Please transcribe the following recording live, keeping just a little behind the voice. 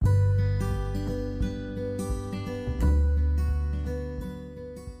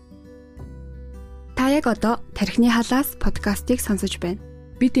яг одоо тархины халаас подкастыг сонсож байна.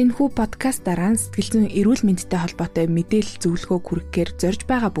 Бид энэхүү подкастаараа сэтгэл зүйн эрүүл мэндтэй холбоотой мэдээлэл зөвлөгөө хүргэхээр зорж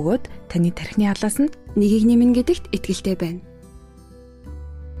байгаа бөгөөд таны тархины халаас нь нэгийг нэмнэ гэдэгт итгэлтэй байна.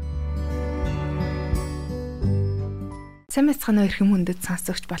 Сайн мэцхан өрхөм хүндэт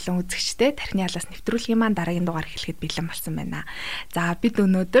сонсогч болон үзэгчтэй тархины халаас нэвтрүүлгийн маань дараагийн дугаар эхлэхэд бэлэн болсон байна. За бид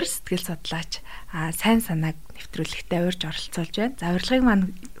өнөөдөр сэтгэл судлаач сайн санааг нэвтрүүлэгтээ урьж оролцуулж байна. За урилгыг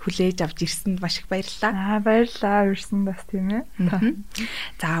маань хүлээж авч ирсэнд маш их баярлалаа. Баярлалаа. Ирсэн бас тийм ээ.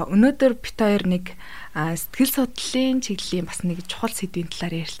 За өнөөдөр бит хоёр нэг сэтгэл судлалын чиглэлийн бас нэг чухал сэдвийн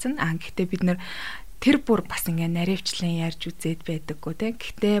талаар ярилцсан. Гэхдээ бид нэр тэр бүр бас ингээ наривчлан ярьж үзээд байдаггүй тийм.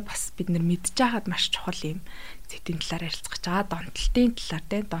 Гэхдээ бас бид нар мэдж байхад маш чухал юм сэдвийн талаар ярилцах гэж байгаа. Донтолтын талаар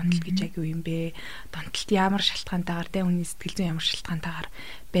тийм. Донтолт гэж яг юу юм бэ? Донтолт ямар шалтгаантайгаар тийм хүний сэтгэл зүйн ямар шалтгаантайгаар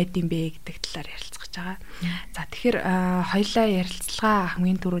байд юм бэ гэдэг талаар ярилцах гэж байгаа. За тэгэхээр хоёлаа ярилцлага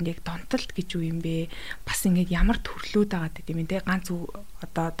хамгийн түрүүнд яг донтолт гэж юу юм бэ? Бас ингээд ямар төрлүүд байгаа гэдэг юм те. Ганц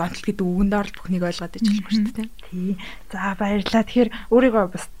одоо донтолт гэдэг үгэнд орол бүхнийг ойлгоод иж болохгүй шүү дээ. Тий. За баярлалаа. Тэгэхээр өөрийгөө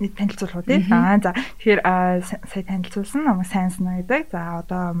бас танилцуулах уу тий. За тэгэхээр сая танилцуулсан намайг Х.Сайнсанаатай. За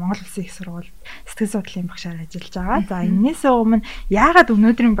одоо Монгол Улсын их сургуульд сэтгэл судлалын багшаар ажиллаж байгаа. За энээс өмнө яагаад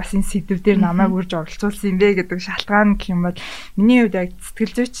өнөөдрийн бас энэ сэдвээр намайг урьж оролцуулсан юм бэ гэдэг шалтгаан гэх юм бол миний хувьд яг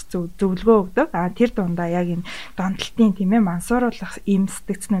сэтгэл зүйч зөвлөгөө өгдөг. Тэр дундаа яг энэ донтолтын тийм ээ мансууруулах ийм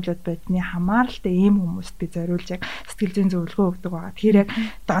сэтгцнүүлүүд байдны хамааралтай ийм хүмүүст би зориулж яг сэтгэл зүйн зөвлөгөө өгдөг байгаа. Тэгэхээр яг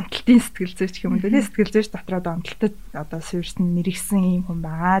донтолтын сэтгэл зүйч юм уу тийм сэтгэл зүйч дотроо донтолтод одоо суурьсан мэрэгсэн ийм хүн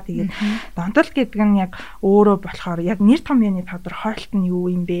байгаа. Тэгээд донтолт гэдэг нь яг өөрөө болохоор яг нэр томьёоны тодорхойлолт нь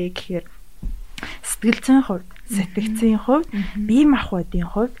юу юм бэ гэхээр сэтгэл зүйн хувьд, сэтгцийн хувьд, бие махбодын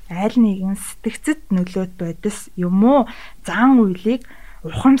хувьд аль нэгэн сэтгцэд нөлөөт бодис юм уу зан үйлийг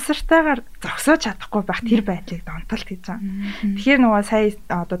ухамсартайгаар зогсоож чадахгүй байх тэр байдлыг донтолт гэж байгаа. Тэгэхээр нөгөө сая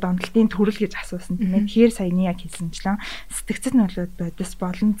одоо донтолтын төрөл гэж асуусан тийм ээ. Тэгэхээр саяны яг хэлсэнчлэн сэтгцэд нөлөөт бодис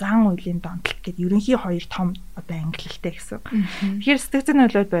болон зан үйлийн донтолт гэдэг ерөнхий хоёр том одоо ангиллалтай гэсэн. Тэгэхээр сэтгцэд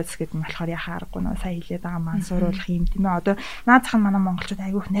нөлөөт бодис гэдэг нь болохоор яхаа аргагүй нөгөө сая хэлээд байгаа мансууруулах юм тийм ээ. Одоо наадах нь манай монголчууд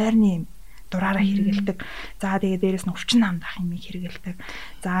айгүйх нойрны юм дураараа хэрэгэлдэг. За тэгээд дээрэс нь өвчин намдах юмыг хэрэгэлдэг.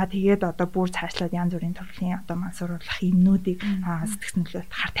 За тэгээд одоо бүр цаашлаад янз бүрийн төрлийн одоо мансууруулах юмнуудыг сэтгц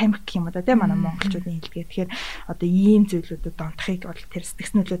нөлөөлөлт хар тамхи гэх юм уу да тийм манай монголчуудын хэлдгээ. Тэгэхээр одоо ийм зүйлүүдэд донтохыг бол тэр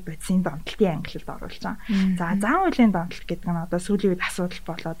сэтгц нөлөөлөлт бодисын донтолтын ангилалд оруулж байгаа. За зан үйлийн донтолт гэдэг нь одоо сүүлийн үед асуудал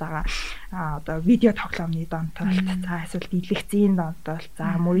болоод байгаа одоо видео тоглоомны донтолт, за эсвэл дэлгэцийн донтолт,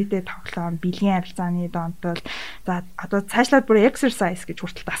 за мөрөдөө тоглоом, бэлгийн арилцааны донтолт, за одоо цаашлаад бүр exercise гэж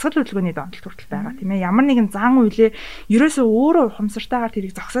хүртэл дасгал хөдөлгөөний донтолт хүртэл байгаа тийм ээ. Ямар нэгэн зан үйлээ ерөөсөө өөрөө ухамсартайгаар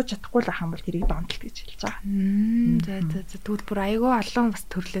тэрийг зогсоож чадахгүй л ах юм бол тэрийг донтолт гэж хэлж байгаа. За тэгвэл бүр айгүй олон бас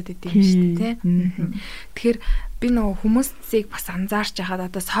төрлөөд идэв шүү дээ тийм. Тэгэхээр би нөгөө хүмүүсийг бас анзаарч байхад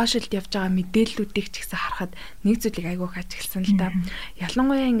одоо сошиалд явж байгаа мэдээллүүдийг ч гэсэн харахад нэг зүйлийг айгүй ажигласан л да.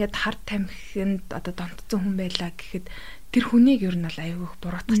 Ялангуяа ингээд хар тамхинд одоо донтцсон хүн байлаа гэхэд тэр хүнийг ер нь бол айгүйх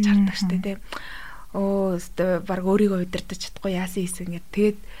буруутгах чардаг шүү дээ тийм. Баг өөрийгөө удирдах чадахгүй яасан ийсэн ингээд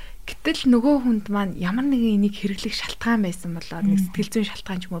тэгээд гэтэл нөгөө хүнд маань ямар нэгэн энийг хэрэглэх шалтгаан байсан болоод нэг сэтгэл зүйн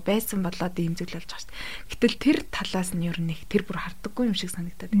шалтгаан ч юм уу байсан болоод ийм зүйл болж байгаа шүү дээ. Гэтэл тэр талаас нь ер нь тэр бүр харддаггүй юм шиг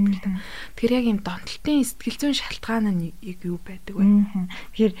санагдаад байна л да. Тэгэхээр яг ийм донтолтын сэтгэл зүйн шалтгаан нь юу байдаг вэ?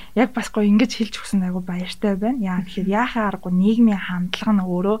 Тэгэхээр яг бас гоё ингэж хэлж өгсөн айгу баяртай байна. Яа тэгэхээр яахаа аргагүй нийгмийн хандлага нь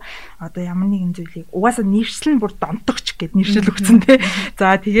өөрөө одоо ямар нэгэн зүйлийг угаасаа нэршил нь бүр донтогч гэд нэршил өгсөн тий.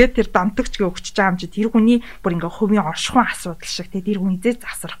 За тэгээд тэр донтогч гэж өгч байгаа юм чи тэр хүний бүр ингээ хувийн оршихуун асуудал шиг тий тэр хүн эзээ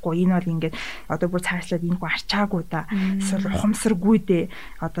засрахгүй энэ бол ингээд одоо бүр цаашлаад энэ хүн арчаагүй да эсвэл ухамсаргүй дээ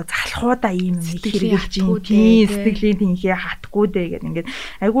одоо залхуудаа ийм хэрэгжилж юм тийм сэтгэлийн тэнхээ хатгүй дээ гэдэг ингээд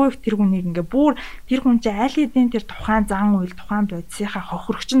айгүй их тэр хүнийг ингээд бүр тэр хүн чинь аль хэдийн тэр тухайн зан үйл тухайн бодисынхаа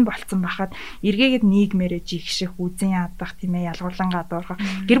хохирогч нь болцсон байхад эргээгээд нийгмээрээ жигших үзэн ядах тийм ээ ялгуулан гадуурхах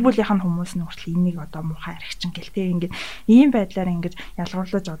гэр бүлийнх нь хүмүүс нь хүртэл энийг одоо муухай аригчин гэл тийм ингээд ийм байдлаар ингээд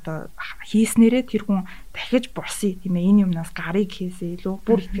ялгуурлаж одоо хийснээрээ тэр хүн дахиж бурсыг тийм ээ энэ юмнаас гарыг хийсээ илүү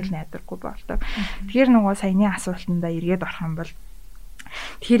бүр итгэл найдваргүй болдог. Тэгэхээр нөгөө саяны асуултанда эргээд орох юм бол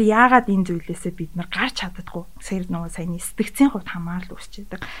Тэгэхээр яагаад энэ зүйлээсээ бид нар гарч чаддаггүй? Сэр нөгөө саяны сэтгцийн хувьд хамаарал үүсч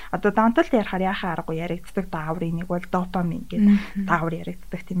байдаг. Одоо донтолт ярихаар яхаа аргагүй яригддаг дааврын нэг бол допамин гэдэг даавар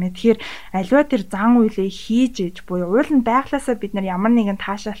яригддаг тийм ээ. Тэгэхээр аливаа тэр зан үйлээ хийж иж буюу уул нь байглаасаа бид нар ямар нэгэн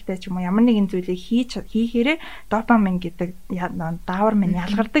таашаалтай ч юм уу ямар нэгэн зүйлийг хийхээрээ допамин гэдэг даавар минь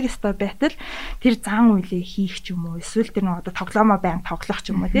ялгардаг ёстой байтал тэр зан үйлээ хийх ч юм уу эсвэл тэр нөгөө одоо тоглоомоо байн тоглох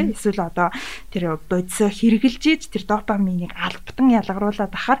ч юм уу тийм эсвэл одоо тэр бодисоо хэрглэж иж тэр допаминыг албатан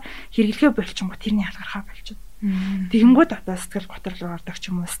ялгаруулад ахаар хэрэглэхээ болчихгоо тэрний ялгархаа болчиход. Тэгэнгүүт одоо сэтгэл готрол руу ордог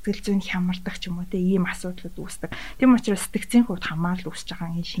ч юм уу, сэтгэл зүйн хямардаг ч юм уу те ийм асуудлууд үүсдэг. Тийм учраас сэтгцийн хувьд хамаарал үүсэж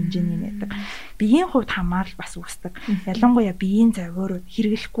байгаа энэ шинжээний байдаг. Биеийн хувьд хамаарал бас үүсдэг. Ялангуяа биеийн завгиурууд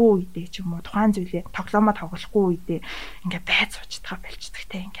хэрэглэхгүй үедээ ч юм уу тухайн зүйлээ тоглоомоо тоглохгүй үедээ ингээд байц суучдгаа болцдог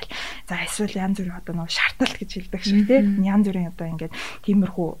те ингээд. За эсвэл янз бүрийн одоо нөгөө шартал гэж хэлдэг шиг те янз бүрийн одоо ингээд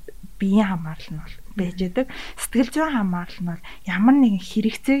тиймэрхүү биеийн хамаарал нь бол байж байдаг. Сэтгэл зүйн хамаарал нь бол ямар нэгэн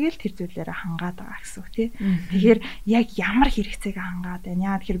хэрэгцээг л тэр зүйлээрээ хангаад байгаа гэсэн үг тий. Тэгэхээр яг ямар хэрэгцээг хангаад байна.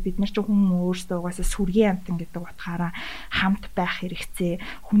 Яа тэгэхээр бид нар ч хүн өөрсдөө угаасаа сүргийн амтан гэдэг утгаараа хамт байх хэрэгцээ,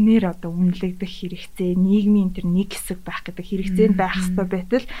 хүнээр одоо үнэлэгдэх хэрэгцээ, нийгмийн тэр нэг хэсэг байх гэдэг хэрэгцээнд байх хэрэгтэй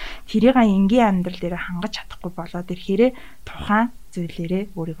байтал тэрийг энгийн амьдрал дээр хангаж чадахгүй болоод ирэхээрээ тухайн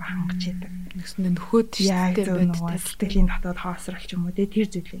зүйлээрээ өөрийгөө хангаж яадаг. Нэгсэндээ нөхөд шийдтэй байдаг. Сэтгэлийн дотоод хаосрал ч юм уу тэр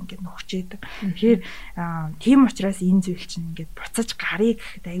зүйлээ ингээд нөхөж яадаг. Тэгэхээр тийм учраас энэ зүйл чинь ингээд буцаж гарыг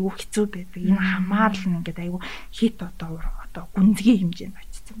гэхэд айгүй хэцүү байдаг. Энэ хамаарал нь ингээд айгүй хит одоо гүнзгий хэмжээнд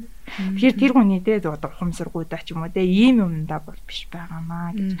очсон байна. Тэгэхээр тэр хүний дээ одоо ухамсаргуудаа ч юм уу ийм юмдаа бол биш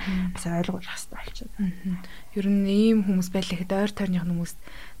байгаамаа гэж бас ойлгуулах хэрэгтэй болчиход байна. Ер нь ийм хүмүүс байлаа гэхэд ойр тойрны хүмүүс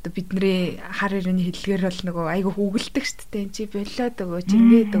одоо бидний хар ирээний хэллэгээр бол нөгөө айгүй үгэлдэг шүү дээ. Чи болоод өгөөч,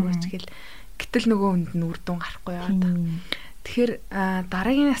 ингээд өгөөч гэл гэтэл нөгөө хүнд нь үр дүн гарахгүй яваад. Тэгэхээр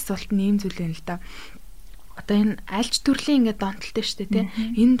дараагийн асуулт нь ийм зүйл байна л да. Одоо энэ альч төрлийн ингээд донтолтой шүү дээ, тийм.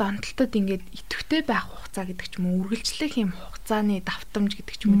 Энэ донтолтод ингээд идэвхтэй байх хугацаа гэдэг ч юм уу, үргэлжлэх юм хугацааны давтамж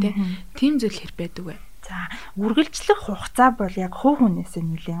гэдэг ч юм уу, тийм зүйл хэр байдаг вэ? За, үргэлжлэх хугацаа бол яг хувь хүнээсээ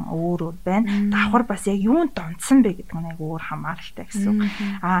нэлээд өөр байна. Давхар бас яг юунд донтсон бэ гэдэг нь яг өөр хамааралтай гэсэн.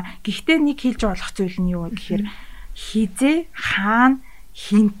 Гэхдээ нэг хэлж болох зүйл нь юу вэ гэхээр хизээ, хаана,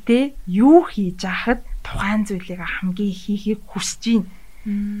 хинтээ юу хийж яхад тухайн зүйлийг хамгийн хийхийг хүсэж байна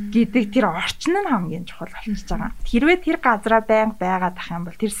гэдэг тэр орчин нь хамгийн чухал болчихж байгаа. Хэрвээ тэр газараа байнга байгаад ах юм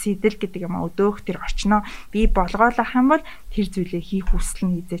бол тэр сэтэл гэдэг юм өдөөх тэр орчноо бий болгоолах юм бол тэр зүйлээ хийх хүсэл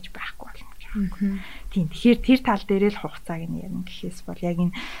нь хизээж байхгүй болно. Тийм. Тэгэхээр тэр тал дээрээ л хугацааг нь ярина гэхээс бол яг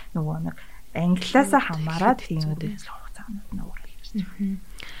энэ нөгөө нэг англиасаа хамаарат тийм үргэлжлэх хугацаанууд нь өөр болж байна.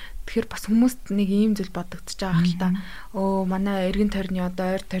 Тэгэхээр бас хүмүүст нэг ийм зүйл бодогдож байгаа хэл та. Манай эргэн тойрны одоо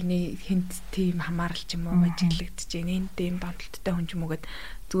ойр тойрны хинт тийм хамаарал ч юм уу ажиглагдаж байна. Энд тийм донтолттой хүн ч юм уугээд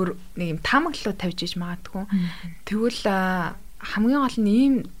зүгээр нэг юм таамаглалуу тавьж иж магадгүй. Тэгвэл хамгийн гол нь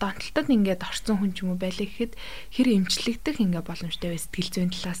ийм донтолтод ингээд орсон хүн ч юм уу байлаа гэхэд хэр эмчлэгдэх ингээд боломжтой вэ сэтгэл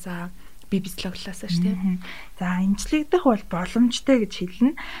зүйн талаасаа би физиологиасаа шүү дээ. За эмчлэгдэх бол боломжтой гэж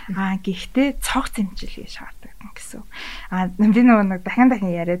хэлнэ. Гэхдээ цогц эмчилгээ шаарддаг гэсэн. Би нөгөө дахин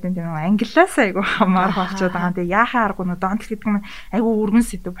яриад байна. Англиас айгу хамаар болчиход байгаа. Тэгээ яахаа аргагүй нөгөө донтол гэдэг нь айгу өргөн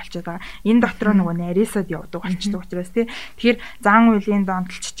сэдв болчиход байгаа. Энэ дотроо нөгөө нарийсад явдаг болчихдог учраас тий. Тэгэхээр зан үйлийн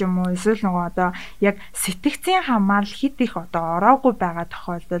донтолч ч юм уу эсвэл нөгөө одоо яг сэтгцийн хамаарал хит их одоо ороогүй байгаа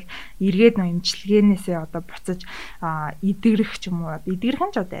тохиолдолд эргээд нөгөө эмчилгээнээсээ одоо буцаж идэгрэх ч юм уу. Идэгрэх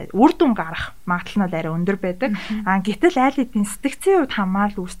нь ч одоо үр дүн гарах магадлал нь арай өндөр байдаг. Гэтэл аль хэдийн сэтгцийн хувьд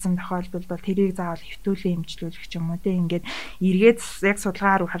хамаарал үүссэн тохиолдолд бол тэрийг заавал хэвтүүлэн эмчлүүлэх ч юм уу те ингээд эргээд яг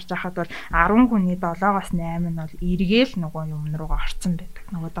судалгаагаар харж байхад бол 10 хүний 7-оос 8 нь бол эргээл нөгөө юм руугаа орцсон байдаг.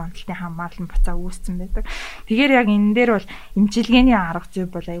 Нөгөө донтолтын хамаарал нь буцаа үүссэн байдаг. Тэгэхээр яг энэ дээр бол эмчилгээний арга зүй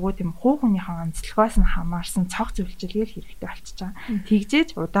бол айгүй тийм хувь хүнийхээ онцлогоос нь хамаарсан цогц үйлчилгээ хэрэгтэй болчихж байгаа. Тэгжээж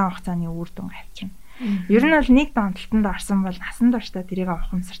удаан хугацааны үр дүн авчирна. Ер нь бол нэг донтолтонд орсон бол насан туршдаа тэрийг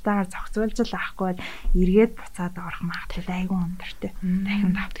ухамсартайгаар зохицуулж л авахгүй бол эргээд буцаад орох магадлал айгүй өндөртэй.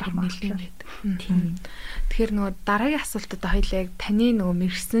 Дахин давтах магадлал байдаг. Тийм. Тэгэхээр нөгөө дараагийн асуултад хоёлаа яг таны нөгөө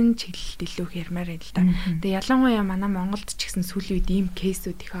мэрэгсэн чиглэлд илүү ярмаар байна л да. Тэгээ ялангуяа манай Монголд ч гэсэн сүүлийн үед ийм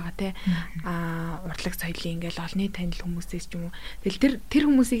кейсүүд их байгаа те. Урлаг соёлын ингээл олонний танил хүмүүсээс ч юм уу. Тэгэл тэр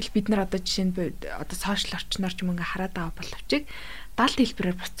хүмүүсийг л бид нар одоо жишээ нь одоо сошиал орчноор ч юм ингээ хараад байгаа боловч далд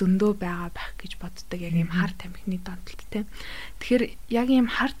хэлбэрээр бас зөндөө байгаа байх гэж боддог яг ийм хар тамхины донтолт тийм. Тэгэхээр яг ийм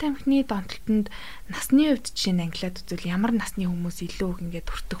хар тамхины донтолтонд насны хувьд жишээ нь англиад үзвэл ямар насны хүмүүс илүү их ингээд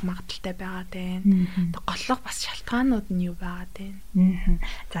хүртэх магадaltaй байгаа тийм. Голлох бас шалтгаанууд нь юу байгаа тийм.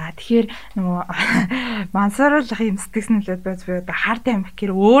 За тэгэхээр нөгөө мансууруулах юм сэтгэснэлүүд бас хар тамхи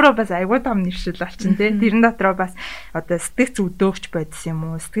гэр өөрөө бас айгүй том нэршил болчихно тийм. Тэрэн дотроо бас одоо сэтгэц өдөөгч байдсан юм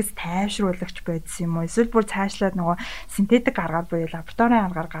уу, сэтгэц тайвшруулагч байдсан юм уу, эсвэл бүр цаашлаад нөгөө синтетик аргаар лабораторийн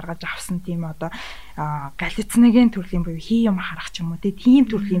аргаар гаргаж авсан тийм одоо галлюциноген төрлийн буюу хий юм харах ч юм уу тийм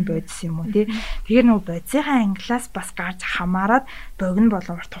төрлийн бодис юм уу тэгэхээр нөгөө бодисынхаа англиас бас гарч хамаарад богино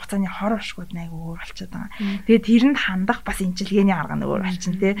болон урт хугацааны хор уршгууд айгүй өөр болчиход байгаа. Тэгээд тэрэнд хандах бас эмчилгээний арга нь өөр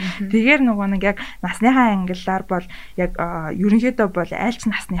болчихно тэгэхээр нөгөө нэг яг насныхаа англиар бол яг ерөнхийдөө бол альч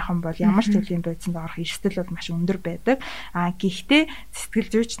насныхан бол ямар ч төрлийн бодисонд орох эрсдэл бол маш өндөр байдаг. Гэхдээ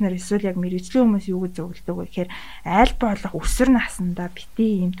сэтгэл зүйч нар эсвэл яг мэргэжлийн хүмүүс юу гэж зөвлөдөг вэ гэхээр аль болох өсвөр нас насандаа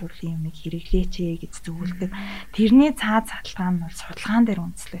бити ийм төрлийн юмыг хэрэглээч гэж зөвлөдөг. Тэрний цаад цаталгаа нь бол судалгаан дээр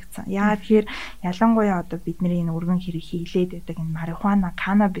үндэслэгдсэн. Яагаад тэгэхээр ялангуяа одоо бидний энэ өргөн хэрэг хийлээд байдаг энэ марихуана,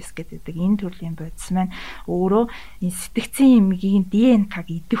 канабис гэдэг энэ төрлийн бодис маань өөрөө энэ сэтгцийн эмгийн ДНК-г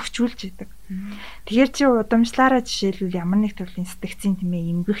идэвхжүүлж идэг. Тэгэхээр чи удамшлаараа жишээлбэл ямар нэг төрлийн сэтгцийн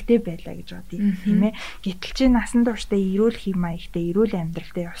тэмээ эмгэгтэй байлаа гэж бодъё тийм ээ. Гэтэл чи насан туршдаа эрүүл хэм маягтай, эрүүл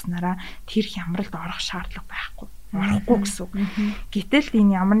амьдралтай явснараа тэр хямралд орох шаардлага байхгүй. Орохгүй гэсэн үг. Гэтэл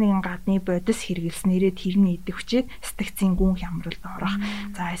энэ ямар нэгэн гадны бодис хэрэгэлснээрээ тэрний идэвхжээд сэтгцийн гүн хямралд орох.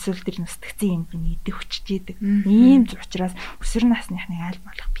 За эсвэл тэр сэтгцийн эмгэн идэвхжиж идэг. Ийм учраас өсвөр насныхныг аль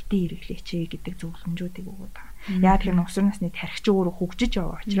болох бити хэрэглээч гэдэг зөвлөмжүүдийг өгöd байгаа. Яа тэр өсвөр насны тархич өөрөө хөгжиж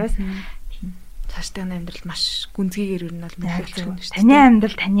яваа учраас цаашдын амьдрал маш гүнзгийгээр ер нь бол нөлөөлж байна шүү дээ. Таны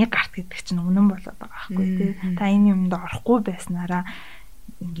амьдрал таны гарт гэдэг чинь үнэн болоод байгаа байхгүй тий. Та энэ юмд орохгүй байснараа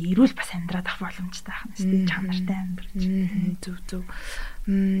ингээ эрүүл бас амьдраад ах боломжтой ахна шүү дээ. Чанартай амьдраж. Зөв.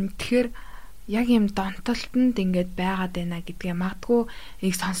 Тэгэхээр яг юм донтолтонд ингээд байгаад байна гэдгээ магадгүй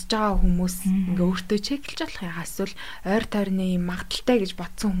их сонсож байгаа хүмүүс ингээ өөртөө чеклж болох яга эсвэл ойр тойрны юм магадaltaй гэж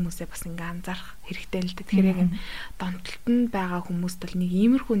бодсон хүмүүсээ бас ингээ анзаарах хэрэгтэй л дээ. Тэгэхээр яг юм донтолтонд байгаа хүмүүст бол нэг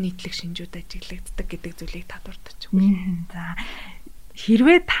иймэрхүү нийтлэг шинжүүд ажиглагддаг гэдэг зүйлийг татвардаж өгье. За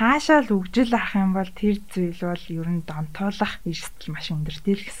хэрвээ таашаал үгжил авах юм бол тэр зүйл бол ер нь донтоолох эрсдэл маш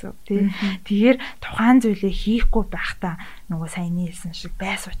өндөртэй л гэсэн үг тий. Тэгэхээр тухайн зүйлээ хийхгүй байхдаа нөгөө саяны хэлсэн шиг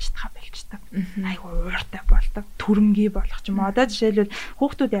бай суучтгаа болчдаг. Айгу ууртай болдог, түрэмгий болох ч юм. Одоо жишээлбэл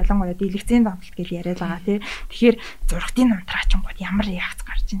хүүхдүүд ялангуяа дэлгэцийн донтолт гэж яриад байгаа тий. Тэгэхээр зургтын унтраачингууд ямар реакц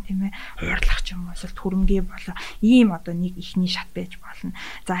гарч ийн тийм ээ. Уурлах ч юм уу, эсвэл түрэмгий болоо. Ийм одоо нэг ихний шат байж болно.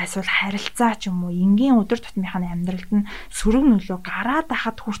 За эсвэл харилцаа ч юм уу, энгийн өдөр тутмынхаа амьдралд нь сөрөг нөлөө гараад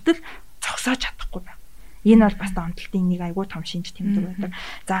ахад хүртэл зогсоож чадахгүй байна. Энэ бол бас донтолтын нэг айгүй том шинж тэмдэг байдаг.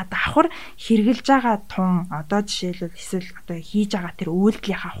 За давхар хэрглэж байгаа тун одоо жишээлбэл эсвэл одоо хийж байгаа тэр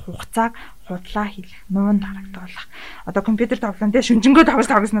үйлдэлийнхаа хугацааг худлаа хийх, нуун дарагдуулах. Одоо компьютер тоглоом дээр шүнжэнгөө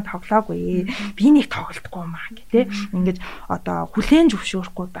тоглосноо тоглоогүй. Би нэг тоглохгүй маа гэх тээ. Ингээд одоо хүлээн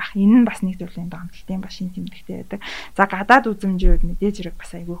зөвшөөрөхгүй байх. Энэ нь бас нэг төрлийн донтолтын бас шин тэмдэгтэй байдаг. За гадаад үзмжүүд мэдээж хэрэг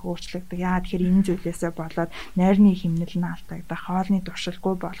бас айгүй өөрчлөгдөг. Яа тэгэхээр энэ зүйлээсээ болоод нойрны хэмнэл нь алдагдах, хоолны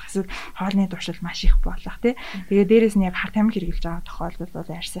туршилгүй болох, эсвэл хоолны туршил маш их болох тий. Тэгээд дээрэс нь яг харт амиг хэрглэж байгаа тохиолдолд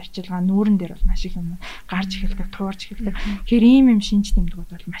бол арьс арчилгаа нүүрэн дээр бол маш их юм гарч эхэлдэг, туурж эхэлдэг. Тэгэхээр ийм юм шинж тэмдгүүд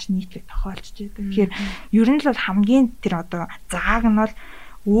бол маш нийтлэг тохиолдож байдаг. Тэгэхээр ер нь л хамгийн тэр одоо зааг нь бол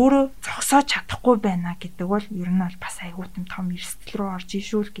өөрөө зогсоож чадахгүй байна гэдэг бол ер нь бол бас айгүй том эрсдэл рүү орж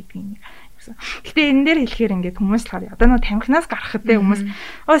ишүүл гэдгийг гэсэн. Гэтэ энэ дээр хэлэхээр ингээд хүмүүс л одоо нөө тамхинаас гарахад те хүмүүс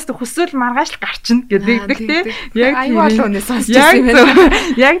өөстө хүсвэл маргааш л гарчна гэдэг те. Яг аюул өнөөс сонсч байсан юм байна.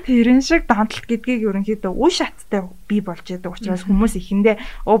 Яг тэрэн шиг донтолт гэдгийг ерөнхийдөө үе шаттай бий болж байгаа учраас хүмүүс ихэндээ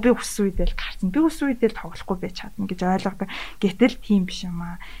би хүссэн үедээ л гарцсан. Би хүссэн үедээ л тоглохгүй байж чадна гэж ойлгодог. Гэтэл тийм биш юм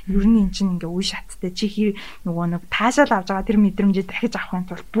аа. Ер нь эн чинь ингээ үе шаттай чи нөгөө нэг таашаал авж байгаа тэр мэдрэмжийг дахиж авахын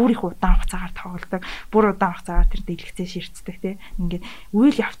тулд бүр их удаан хугацаагаар тоглодог. Бүр удаан хугацаагаар тэр дэлгэцээ ширцдэг те. Ингээд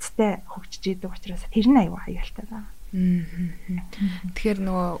үйл явцтай хөгжиж идэг учраас тэр нь аюу аюултай байна. Тэгэхээр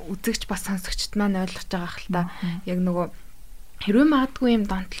нөгөө үзэгч бас сонсогчд маань ойлгож байгаа хэл та яг нөгөө хэрвээ магадгүй юм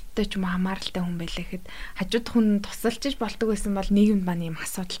донтолттой ч юм уу хамааралтай хүн байлаа гэхэд хажууд хүн тусалж болдог байсан бол нийгэмд маань юм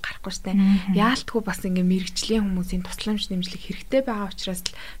асуудал гарахгүй штэ. Яалтгүй бас ингээ мэрэгжлийн хүмүүсийн тусламж нэмжлэг хэрэгтэй байгаа учраас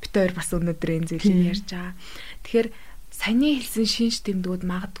л бид хоёр бас өнөөдөр энэ зүйлийг ярьж байгаа. Тэгэхээр саяны хэлсэн шинж тэмдгүүд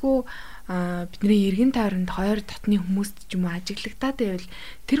магадгүй бидний эргэн тойронд хоёр дотны хүмүүст ч юм уу ажиглагдаад байвал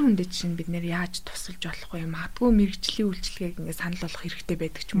тэр хүндэд чинь бид нэр яаж тусалж болох вэ? Магадгүй мэрэгжлийн үйлчлэгийг ингээ санал болгох хэрэгтэй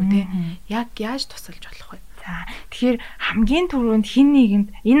байдаг ч юм уу те. Яг яаж тусалж болох вэ? За тэгэхээр хамгийн түрүүнд хин нэгэнд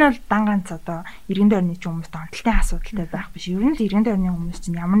энэ бол дан ганц одоо эргэн тойрны ч хүмүүс донтолтын асуудалтай байх биш. Ер нь л эргэн тойрны хүмүүс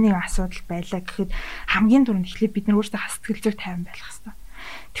чинь ямар нэгэн асуудал байлаа гэхэд хамгийн түрүүнд эхлээд бид нар өөрсдөө сэтгэл зүйн тайван байх хэрэгтэй.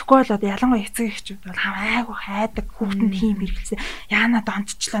 Тэгэхгүй бол одоо ялангуяа эцэг эхчүүд бол айгу хайдаг хүүхдэнд тийм хэрэгэлсэн. Яана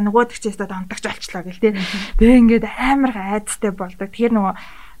донтчлаа нөгөө тэгчээсээ донтогч болчлоо гэл тээ. Тэгээ ингээд амар айцтай болдог. Тэгэхээр нөгөө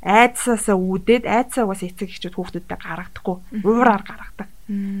айцсаасаа үүдээд айцсаа угаас эцэг эхчүүд хүүхдүүдэд гаргадаггүй. Уураар гаргадаг.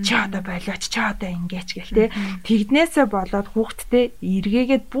 Чи одоо болооч чи одоо ингээч гэл те. Тэгднээсээ болоод хүүхдтэй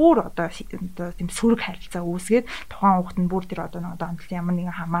эргээгээд бүр одоо тийм сөрөг харилцаа үүсгээд тухайн хүүхд нь бүр тэр одоо нэг донтолт ямар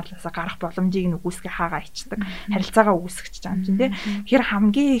нэгэн хамаарласаа гарах боломжийг нь үүсгэх хаагаа ичдэг. Харилцаагаа үүсгэж байгаа юм чинь те. Тэгэхээр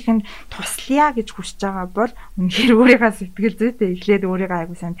хамгийн ихэнд туслая гэж хүсэж байгаа бол үнэхээр өөрийнхөө сэтгэл зүйтэй эхлээд өөрийгөө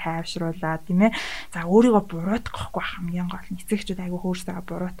айгуу сайн тайвшруулаад тийм ээ. За өөрийгөө буруутгахгүй хамгийн гол нь эцэгчүүд айгуу өөрсдөө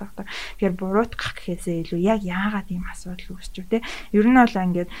буруутгадаг. Тэгэхээр буруутгах гэхээсээ илүү яг яагаад ийм асуудал үүсч вэ те. Ер нь бол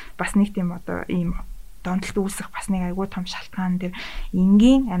ингээд бас нэг тийм одоо ийм донтолт үүсэх бас нэг айгүй том шалтгаан дээр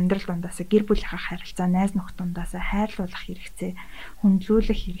энгийн амьдрал дундаас гэр бүлийнхаа харилцаа, найз нөхд дундаас хайрлуулах хэрэгцээ,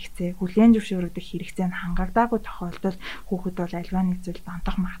 хүндлүүлэх хэрэгцээ, хүлээн зөвшөөрөгдөх хэрэгцээ нь хангагдаагүй тохиолдолд хүүхэд бол альва нэг зүйл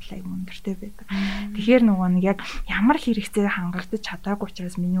донтох магадлал айгүй өндөртэй байдаг. Тэгэхээр нөгөө нэг яг ямар хэрэгцээ хангагдаж чадаагүй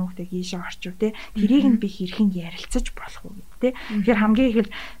учраас миний хүүхдээ ийшээ орчив те. Тэрийг нь би хэрхэн ярилцаж болох вэ те. Тэгэхээр хамгийн их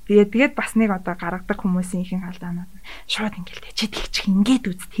л тэгээд бас нэг одоо гаргадаг хүмүүсийн ихэнх алдаанууд нь шууд ингээл чи тэгчих ингээд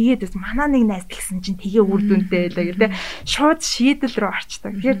үз тэгээд үз манаа нэг найз тэгсэн чинь тэгээ үр дүнтэй байлаа гэх те. Шууд шийдэл рүү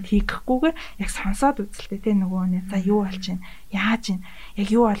орчдаг. Тэгэхээр тийхгүйгээр яг сонсоод үзэлтэй те нөгөө нэ за юу болж байна? Яаж юм? Яг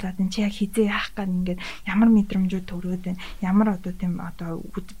юу болоод энэ чи яг хизээ яах гад ингээд ямар мэдрэмжүүд төрөөд байна? Ямар одоо тийм одоо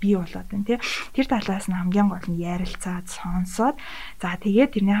бий болоод байна те. Тэр талаас нь хамгийн гол нь ярилцаад сонсоод за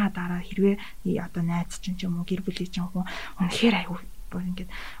тэгээд тэрнийхээ дараа хэрвээ одоо найз чинь ч юм уу гэр бүлийн чинь хүн үнэхээр аюу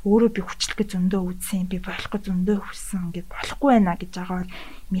ингээд өөрөө би хүчлэгээ зөндөө үзсэн би болохгүй зөндөө хүссэн ингээд болохгүй байна гэж байгаа бол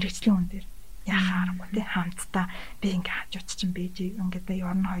мэрэгжлийн хүн дээр яхаа аргагүй те хамтдаа би ингээд хажууд чинь бэж ингээд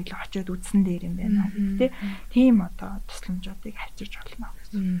ёрн хоёлоо очиод үзсэн дээр юм байна те тийм одоо тусламжуудыг авчирч болно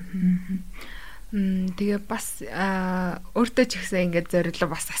гэсэн. Тэгээ бас өөртөө ч ихсэн ингээд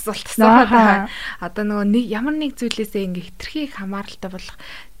зориулаа бас асуулт асуугаад одоо нөгөө нэг ямар нэг зүйлээсээ ингээд хитрхи их хамааралтай болох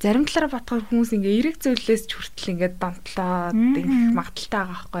зарим талаараа бодохоор хүмүүс ингээд эрэг зүйлээс ч хүртэл ингээд донтлоод ингээд магадaltaй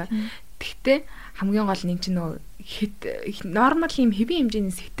байгаа байхгүй. Тэгтээ хамгийн гол нь чинь нөгөө нормал юм хэвийн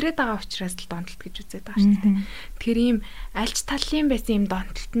хэмжээний сэтрээд байгаа учраас л донтолт гэж үзээд байгаа шүү дээ. Тэгэхээр ийм альч талын байсан юм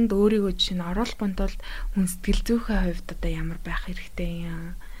донтолтонд өөрийгөө жишээ нь оруулахгүй тулд хүн сэтгэл зүйнхээ хувьд одоо ямар байх хэрэгтэй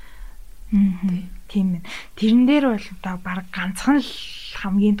юм. Тийм ээ. Тэрэн дээр бол одоо баг ганцхан л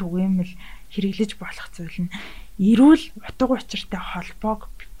хамгийн түгээмэл хэрэглэж болох зүйл нь эрүүл утга учиртай холбоог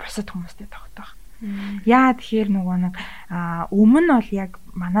бусад хүмүүстэй тогтоох. Яа тэгэхээр нөгөө нэг өмнө бол яг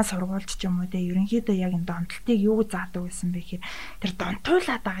манай сургуульч ч юм уу те ерөнхийдөө яг энэ донтолтыг юу заадаг байсан бэ гэхээр тэр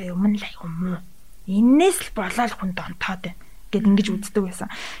донтуулаад байгаа юм л аягүй муу. Иннээс л болоод хүн донтоод байна гэд ингэж үздэг байсан.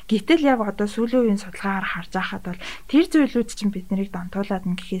 Гэтэл яг одоо сүүлийн үеийн судалгаагаар харж байхад бол тэр зүйлүүд чинь биднийг донтуулаад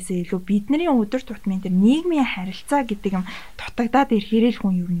нь гэхээсээ илүү бидний өдөр тутмын тэр нийгмийн харилцаа гэдэг юм дутагдаад ирэхээрэл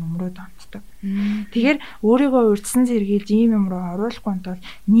хүн юу юм руу донтдог. Тэгэхээр өөрийгөө урьдчилан сэргийлж ийм юм руу оруулахгүй тул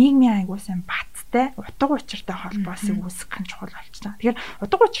нийгмийн аягүй сайн баттай утга учиртай холбоосыг үүсгэх нь чухал болчихж байгаа. Тэгэхээр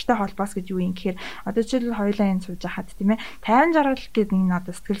утга учиртай холбоос гэж юу юм гэхээр одоо жишээл хоёулаа энэ сууж хахад тийм ээ 50 60 гэдэг энэ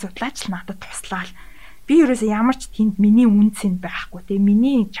одоо сэтгэл судлаач л надад туслаа. Би ерөөсөө ямар ч тэнд миний үнцэн байхгүй тийм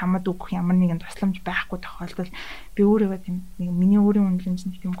миний чамд өгөх ямар нэгэн тусламж байхгүй тохиолдолд би өөрийгөө тийм нэг миний өөрийн үнэлэмж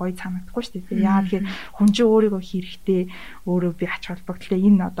нэг тийм гоё санагдахгүй шүү дээ. Яа тэгэхээр хүн чинь өөрийгөө хэрэгтэй өөрөө би ач холбогдолтой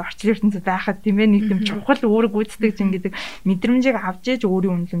энэ одоо орчин ертөнцид байхад тийм ээ нэг тийм чухал үүрэг гүйцэтгэж гэдэг мэдрэмжийг авч ээж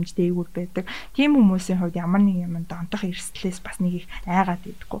өөрийн үнэлэмж дээгүүр байдаг. Тийм хүмүүсийн хувьд ямар нэг юм донтох эрсдлээс бас нэг их айгаад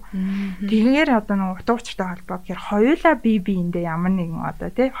идэггүй. Тэгэхээр одоо нэг утга учиртай холбоо гэхээр хоёулаа бие биендээ ямар нэгэн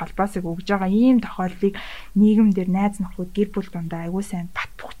одоо тийм холбоосыг өгж байгаа ийм тохиолдлыг нийгэмдэр найз нөхөд гэр бүл дундаа аягүй сайн бат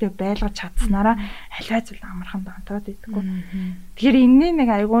бөхтэй байлгаж чадсанараа аливаа зүйл амархан донтоод идэггүй. Тэгэхээр энэний нэг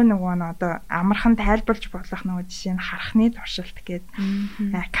аягүй нөгөө одоо амархан тайлбарж болох нөгөө жишээ нь харахны туршилт гэдэг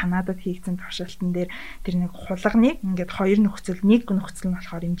Канадад хийгдсэн туршилтан дээр тэр нэг хулганыг ингээд хоёр нөхцөл нэг нөхцөл нь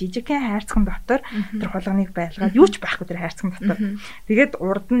болохоор юм жижигхэн хайрцаган дотор тэр хулганыг байлгаад юу ч байхгүй тэр хайрцаган дотор. Тэгээд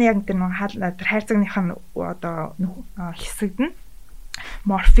урд нь яг тэр нөгөө тэр хайрцагных нь одоо хэсэгд нь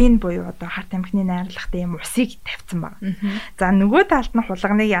морфин буюу одоо харт амхны найрлагтай юм усыг тавьсан баг. За нөгөө талд нь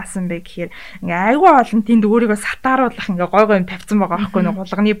хулганыг яасан бэ гэхээр ингээ айгүй олон тэнд өөрийгөө сатааруулах ингээ гой гой юм тавьсан байгаа байхгүй нэг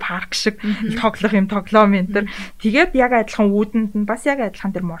хулганы парк шиг тоглох юм тоглоом энэ төр. Тэгээд яг адилхан үүдэнд нь бас яг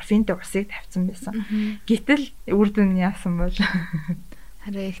адилхан тэр морфинтэй усыг тавьсан байсан. Гэтэл үр дүн нь яасан бол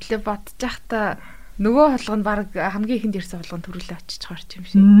хараа эхлээ бодож байхдаа нөгөө хулганд баг хамгийн ихэнд ирсэн хулганд төрүүлээ очиж гарч юм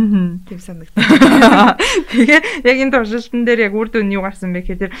шиг. Тийм санагдав. Тэгээ яг энэ туршилтан дээр яг үр дүн юу гарсан бэ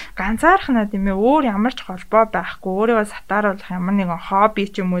гэхээр ганцаархнаа тийм ээ өөр ямар ч холбоо байхгүй өөрийгөө сатааруулах ямар нэгэн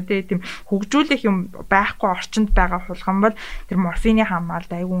хобби ч юм уу тийм хөгжүүлэх юм байхгүй орчинд байгаа хулган бол тэр морфины хамгаалалт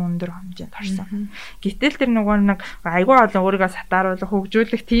айгүй өндөр хэмжээнд орсон. Гэтэл тэр нөгөө нэг айгүй олон өөрийгөө сатааруулах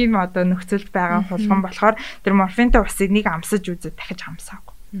хөгжүүлэх тийм одоо нөхцөлд байгаа хулган болохоор тэр морфинтай усыг нэг амсаж үзээд дахиж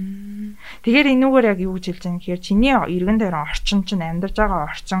амсаагүй. Тэгэхээр энүүгээр яг юу гэж хэлж байгаа юм гэхээр чиний эргэн тойрон орчин чинь амьдарч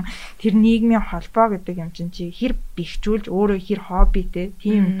байгаа орчин тэр нийгмийн холбоо гэдэг юм чинь чи хэр бэхжүүлж өөрөө хэр хоббитэй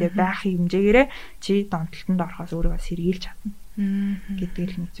тийм үедээ байх хэмжээгээрээ чи донтолтонд орохоос өөрийгөө сэргийлж чадна гэдэг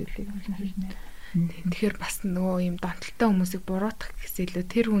л нэг зүйлийг хэлнэ. Тэгэхээр бас нөгөө юм донтолтой хүмүүсийг буруутгах гэсэн илүү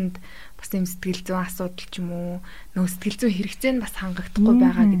тэр хүнд бас юм сэтгэл зүйн асуудал ч юм уу нөгөө сэтгэл зүйн хэрэгцээ нь бас хангагдахгүй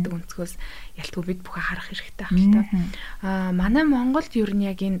байгаа гэдэг өнцгөөс ялтгүй бид бүхэн харах хэрэгтэй байх л та. Манай Монголд ер нь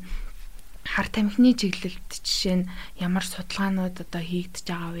яг энэ хар тамхины чиглэлд жишээ нь ямар судалгаанууд одоо хийгдэж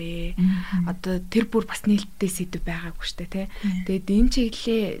байгаа вэ? Одоо тэр бүр бас нээлттэй сэдв байгаагүй шүү дээ, тий. Тэгээд энэ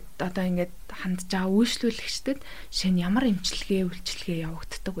чиглэлээ одоо ингээд хандж байгаа үйлчлүүлэгчдэд шинэ ямар үйлчилгээ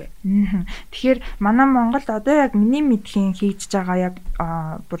явагддаг вэ? Тэгэхээр манай Монголд одоо яг миний мэдхийн хийж байгаа яг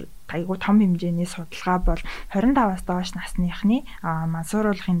бүр айгуу том хэмжээний судалгаа бол 25-аас доош насныхны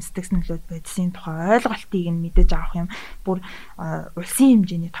мансууруулахын сэтгэл нөлөөт бодисын тухай ойлголтыг нь мэдэж авах юм бүр улсын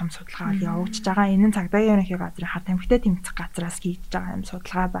хэмжээний том судалгаа явагдаж байгаа. Энэ нь цагдаагийн ерөнхий газрын хар тамхитай тэмцэх газраас хийж байгаа юм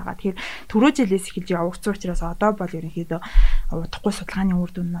судалгаа байгаа. Тэгэхээр түрүү жилээс эхэлж явагдсан учраас одоо бол ерөнхийдөө удахгүй судалгааны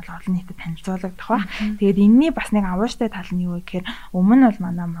үр дүн нь бол олон нийтэд танилцуулагдах ба. Тэгээд энэний бас нэг авууштай тал нь юу вэ гэхээр өмнө нь бол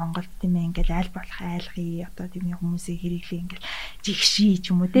манай Монголд тийм ээ ингээл аль болох айлгый одоо тийм хүмүүсийн хэрэглээ ингээл жигший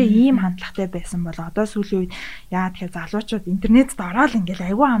ч юм уу те ийм хандлагатай байсан бол одоо сүүлийн үед яа тэгэхээр залуучууд интернетд ороод ингээл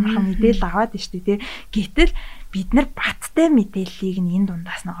айгүй амархан мэдээлэл аваад байна шүү дээ. Гэтэл бид нар баттай мэдээллийг нь энэ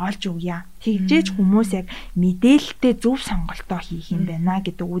дундаас нь олж өгье. Тэгжээж хүмүүс яг мэдээлэлтэй зөв сонголтоо хийх юм байна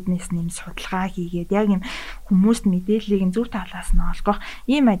гэдэг үүднээс нэм судалгаа хийгээд яг юм хүмүүст мэдээллийг нь зөв талаас нь олгох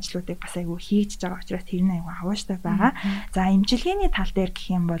ийм ажлуудыг бас айгүй хийж байгаа учраас тэр нь айгүй авууштай байгаа. За эмчилгээний тал дээр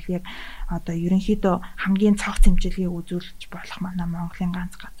гэх юм бол яг одоо ерөнхийдөө хамгийн цогц эмчилгээг үзүүлж болох манай Монголын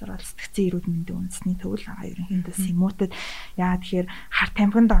ганц газар бол сэтгцэн эрүүл мэндийн үндэсний төвөл байгаа ерөнхийдөө Симүүтэд. Яа тэгэхээр хар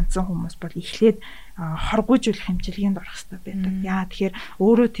тамхинд онцсон хүмүүс бол эхлээд хоргуйжуулах хэмжлэгэнд орох хэрэгтэй байдаг. Яа тэгэхээр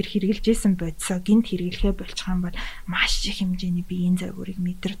өөрөө тэр хэрэгжилж исэн бодисоо гинт хэрэглэхээ болчих юм бол маш их хэмжээний биеийн загварыг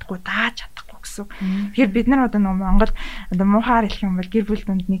мэдэрдэггүй дааж чадахгүй гэсэн. Тэгэхээр бид нар одоо нэг Монгол одоо муухаар хэлэх юм бол гэр бүл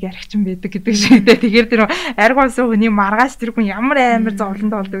донд нэг архичин байдаг гэдэг шиг дээ. Тэгэхээр тэр аргуйсан хүний маргааш тэр хүн ямар амар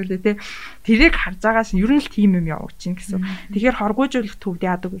зовлонд болдог вэ те. Тэрийг харж байгаас ер нь л тийм юм явагдчихна гэсэн. Тэгэхээр хоргуйжуулах төвд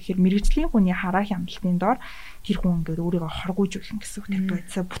яадаг вэ гэхээр мэрэгжлийн хүний хараа хяналтын доор тэр хүн ингээд өөрийгөө хоргуйжуулна гэсэн үг. Тэр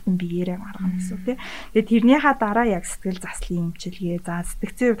бодисоо бүтэн биеэрээ гаргана гэсэн үг тий. Тэгээд тэрнийхаа дараа яг сэтгэл заслын эмчилгээ, за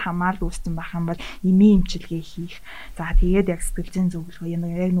сэтгцийн хувьд хамаарал үүссэн байх юм бол эмийн эмчилгээ хийх. За тэгээд яг сэтгэл зүйн зөвлөгөө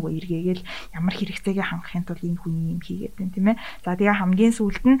яг нөгөө эргээгээл ямар хэрэгцээгээ хангахын тулд энэ хүний юм хийгээд байна тийм ээ. За тэгээ хамгийн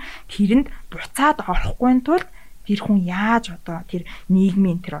сүүлд нь тэрэнд буцаад орохгүй тулд тэр хүн яаж одоо тэр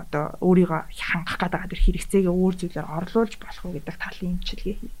нийгмийн тэр одоо өөрийгөө хангах гэдэг тэр хэрэгцээгээ өөр зүйлээр орлуулж болох уу гэдэг талын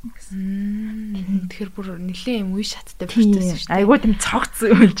эмчилгээ хийх гэсэн. Тэгэхээр бүр нэлээд юм үе шаттай процесс шүү дээ. Айгуу тийм цогц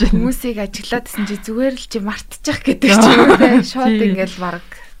үйлж байна. Хүмүүсийг ажиглаадсэн чи зүгээр л чи мартчих гэдэг ч юм уу те. Шууд ингээл баг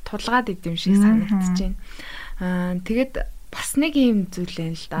тулгаад идэм шиг санагдаж байна. Тэгээд бас нэг юм зүйл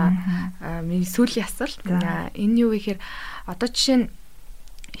байна л да. Миний сүүлийн асуулт. Энэ юу вэ гэхээр одоо жишээ нь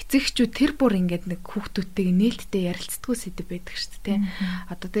эцэгчүүд тэр бүр ингээд нэг хүүхдүүдтэйг нээлттэй ярилцдаггүй сэдв байдаг шүү дээ.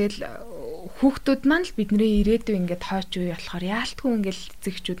 Одоо тэгэл хүүхдүүд маань л бидний ирээдүй ингээд хойч үе болохоор яалтгүй ингээд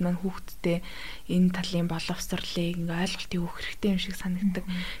эцэгчүүд маань хүүхдтэй энэ талын боловсролыг ингээд ойлголтыг өгөх хэрэгтэй юм шиг санагддаг.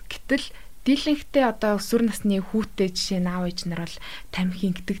 Гэтэл дийлэнхтэй одоо өсвөр насны хүүтэй жишээ нь аав ээж нар бол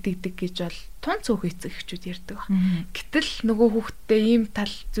тамхин гэдэг гэж бол тун цөөх эцэгчүүд ярьдаг баг. Гэтэл нөгөө хүүхдтэй ийм тал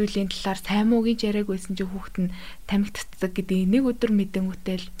зүйлийн талаар сайн муу гэж яриаг байсан чи хүүхд нь тамхи татдаг гэдэг нэг өдөр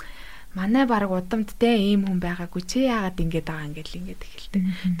мэдэнгүүтэй л манай баг удамд те ийм хүн байгаагүй чи яагаад ингэж байгаа ингээд эхэлдэг.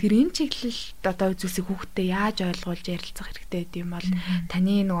 Тэр энэ чиглэлд одоо үзүүлсэг хүүхдтэй яаж ойлгуулж ярилцах хэрэгтэй гэдэг юм бол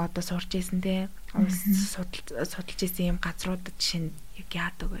таны нөгөө одоо сурч ирсэн те судалж ирсэн юм газруудад жишээ нь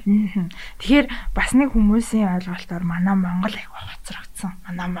яадаг вэ? Тэгэхээр бас нэг хүмүүсийн ойлголтоор манай Монгол айгүй хоцрогдсон.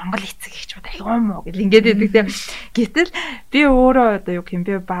 Манай Монгол эцэг эхчүүд айгүй муу гэл ингээд байдаг тийм. Гэтэл би өөрөө одоо юу юм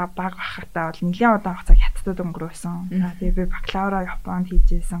бэ баг бахартаа бол нэлийн удаан хугацаа хятадд өнгөрөөсөн. Тэгээ би бакалавра Японд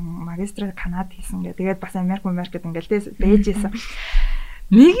хийжсэн, магистраа Канадад хийсэн гэх. Тэгээд бас Америкт ингээл бэжсэн.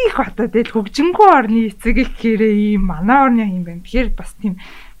 Нэг их одоо тэгэл хөгжингөө орны эцэг их гэрээ ийм манай орны юм байна. Тэгэхээр бас тийм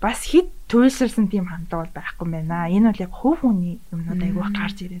бас хит туйлсарсан тийм хандлага бол байхгүй байна. Энэ бол яг хөв хүний юмнууд айгүй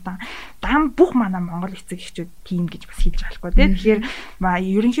гарч ирээд байгаа. Дан бүх манай Монгол эцэг эхчүүд тийм гэж бас хэлж болохгүй тийм. Тэгэхээр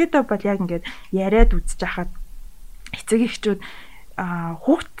ерөнхийдөө бол яг ингээд яриад үзэж хахад эцэг эхчүүд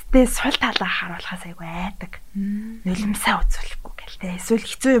хүүхдтэй сул талаа харуулахаас айгүй айдаг. Нулимсаа үзүүлэхгүй гэл тийм. Эсвэл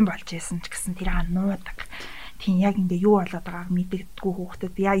хэцүү юм болж исэн ч гэсэн тэр нуудаг. Тийм яг ингээ юу болоод байгааг мэддэггүй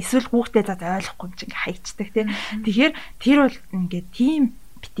хүүхдэд яа эсвэл хүүхдэд за ойлгохгүй юм чи ингээ хайчдаг тийм. Тэгэхээр тэр бол ингээ тийм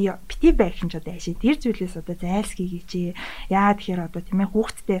бити байх юм ч одоо яши тэр зүйлээс одоо зайлсхийгээч. Яа тэгэхээр одоо тийм ээ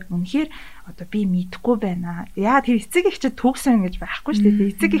хүүхдтэй үнэхээр одоо би мэдэхгүй байна. Яа тэр эцэг эхчэд төгсөн гэж байхгүй шүү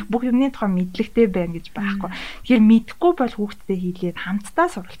дээ. Эцэг их бүх юмны тухай мэдлэгтэй байна гэж байхгүй. Тэгэхээр мэдэхгүй бол хүүхдтэй хийлгээд хамтдаа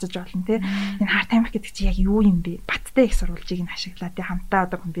суралцаж болно тийм. Энэ хар тамхи гэдэг чи яг юу юм бэ? Баттай их сурвалжийг нь ашиглаад тийм хамтдаа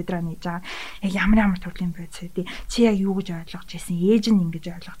одоо компьютераа нээж байгаа. Яг ямар төрлийн бодис үү? Чи яг юу гэж ойлгож ирсэн? Ээж нь ингэж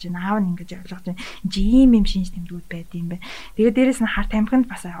ойлгож байна. Аав нь ингэж ойлгож байна. Чи ийм юм шинж тэмдгүүд байд юм бэ. Тэгээд дээрэс нь хар тамхинд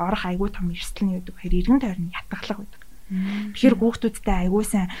бас орох айгүй том эрсдэлний үүдэг. Тэгэхээр эргэн тойрны ятгалах үүдэг. Тэгэхээр хүүхдүүдтэй айгуу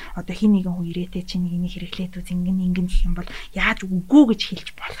сайн одоо хин нэгэн хүн ирээтэй чи нэг хэрэглээд үз ингэн гэх юм бол яаж үгүй гэж хэлж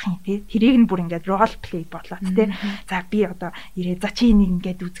болох юм те. Тэрийг нь бүр ингээд role play болоод те. За би одоо ирээ за чи нэг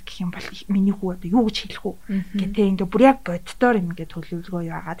ингээд үз гэх юм бол миний хүү одоо юу гэж хэлэх үү гэдэг ингээд бүр яг боддоор ингээд төлөвлөгөө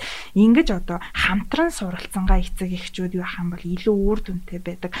яагаад ингэж одоо хамтран суралцсангаа эцэг эхчүүд юу ах юм бол илүү үр дүнтэй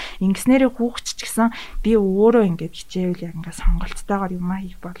байдаг. Ингэснээрээ хүүхч ч гэсэн би өөрөө ингээд хичээвэл яг ингээд сонголттойгоор юм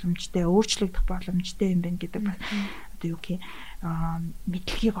хийх боломжтой, өөрчлөгдөх боломжтой юм байна гэдэг бас одоо юу гэх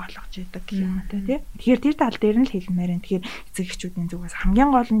мэдлэгийг олгож яадаг гэх юм та тий. Тэгэхээр тэр тал дээр нь л хэлмээр энэ. Тэгэхээр эцэг эхчүүдийн зүгээс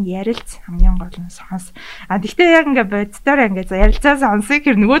хамгийн гол нь ярилц, хамгийн гол нь сонс. Гэхдээ яг ингээд боддоор ингээд ярилцаа сонсыг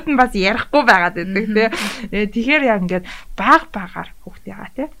хэр нөгөөд нь бас ярихгүй байгаад байдаг тий. Тэгэхээр яг ингээд багаар хүүхдээгаа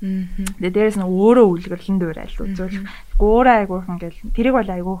тий. Тэгээ дээрэс нь өөрөө үлгэрлэн дуурайл үзүүл. Өөрөө айгүйх ингээд тэрийг бол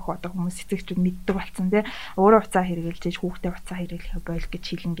айгүйх одоо хүмүүс эцэгчүүд мэддэг болсон тий. Өөрөө уцаа хэрэгэлж ийж хүүхдээ уцаа хэрэглэх бойл гэж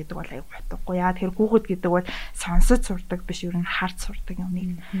хэлнэ гэдэг бол айгүй утгагүй. Яа тэгэхээр хүүхэд гэдэг бол сонсож сурдаг биш ер нь харж сурдаг юм.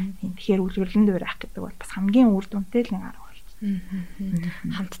 Тэгэхээр үлгэрлэн дуурайх гэдэг бол бас хамгийн үр дүнтэй л нэг арга болж байна.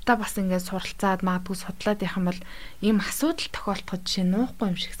 Хамтдаа бас ингээд суралцаад магадгүй судлаад явах юм бол ийм асуудал тохиолдоход жишээ нуухгүй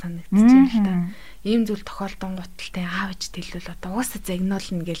юм шиг санагдчихэв л та. Ийм зүйл тохиолдсон гуталтай аав ээж хэлвэл одоо уусаа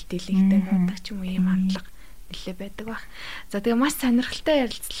загнуулна гэж дийлэнхтэй муудаг ч юм уу ийм хандлага нэлээ байдаг баг. За тэгээ маш сонирхолтой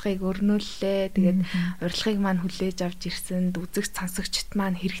ярилцлагыг өрнүүллээ. Тэгээд урилгыг маань хүлээж авч ирсэнд үзэгч сонсогчд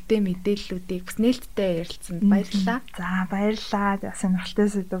маань хэрэгтэй мэдээллүүдийг бас нээлттэй ярилцсанд баярлалаа. За баярлалаа. Сонирхолтой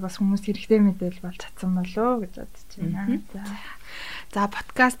зүйл бас хүмүүс хэрэгтэй мэдээлэл болж чадсан болоо гэж бодож байна. За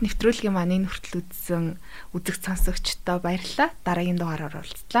подкаст нэвтрүүлгийн маань энэ хүртэл үзсэн үзэгч сонсогчдоо баярлалаа. Дараагийн дугаараар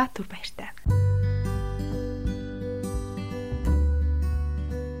уулзлаа. Түр баяртай.